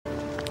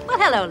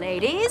hello,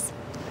 ladies.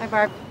 Hi,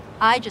 Barb.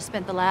 I just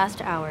spent the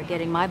last hour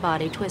getting my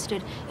body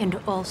twisted into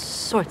all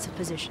sorts of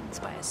positions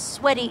by a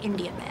sweaty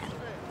Indian man.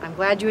 I'm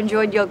glad you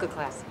enjoyed yoga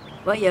class.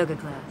 What yoga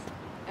class?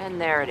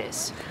 And there it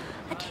is.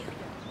 Adieu.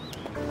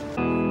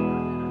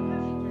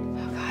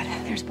 Oh, God,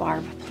 there's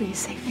Barb. Please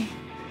save me.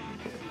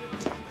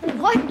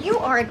 What? You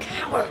are a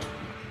coward.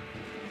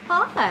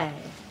 Hi.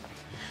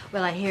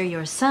 Well, I hear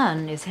your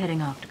son is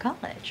heading off to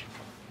college.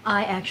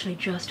 I actually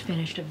just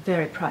finished a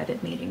very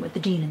private meeting with the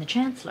dean and the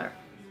chancellor.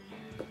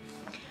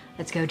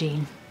 Let's go,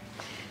 Dean.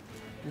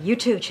 You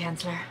too,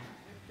 Chancellor.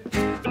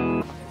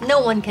 No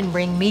one can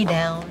bring me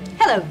down.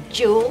 Hello,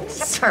 Jules.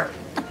 Except her.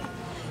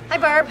 Hi,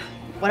 Barb.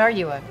 What are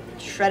you, a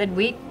shredded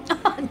wheat?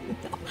 Oh,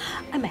 no,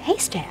 I'm a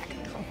haystack.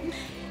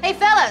 Hey,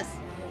 fellas.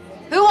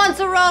 Who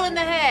wants a roll in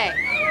the hay?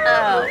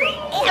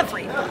 Oh,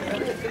 everybody.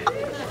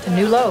 A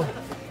new low.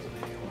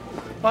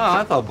 Wow,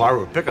 I thought Barb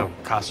would pick a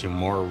costume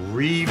more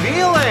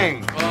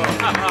revealing.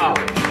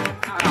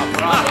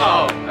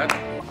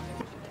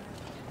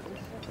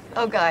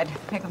 Oh, God.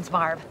 Here comes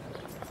Barb.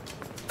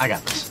 I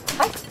got this.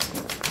 Hi.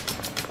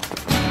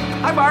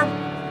 Hi, Barb.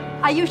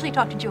 I usually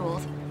talk to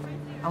Jules.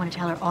 I want to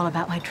tell her all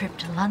about my trip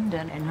to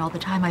London and all the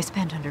time I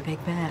spent under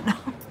Big Ben.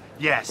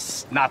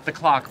 Yes, not the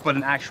clock, but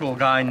an actual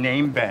guy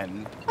named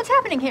Ben. What's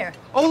happening here?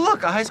 Oh,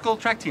 look, a high school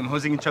track team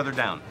hosing each other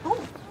down. Oh,